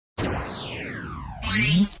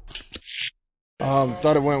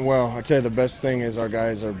Thought it went well. I tell you, the best thing is our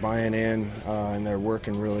guys are buying in and they're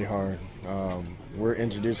working really hard. We're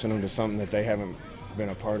introducing them to something that they haven't been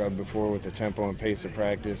a part of before with the tempo and pace of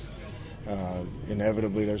practice.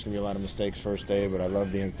 Inevitably, there's going to be a lot of mistakes first day, but I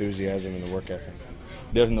love the enthusiasm and the work ethic.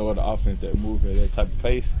 There's no other offense that moves at that type of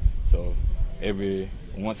pace. So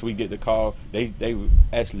once we get the call, they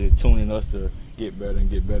actually tuning us to get better and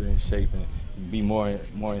get better in shape and be more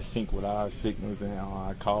in sync with our signals and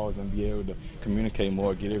our calls and be able to communicate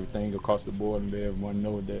more, get everything across the board and let everyone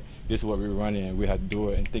know that this is what we're running and we have to do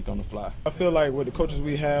it and think on the fly. I feel like with the coaches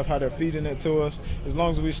we have, how they're feeding it to us, as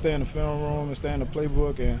long as we stay in the film room and stay in the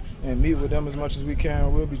playbook and meet with them as much as we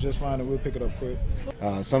can, we'll be just fine and we'll pick it up quick.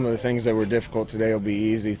 Some of the things that were difficult today will be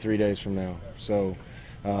easy 3 days from now. So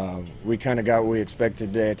we kind of got what we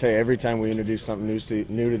expected today. I tell you, every time we introduce something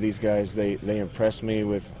new to these guys, they impress me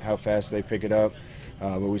with how fast they pick it up,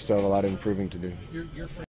 but we still have a lot of improving to do.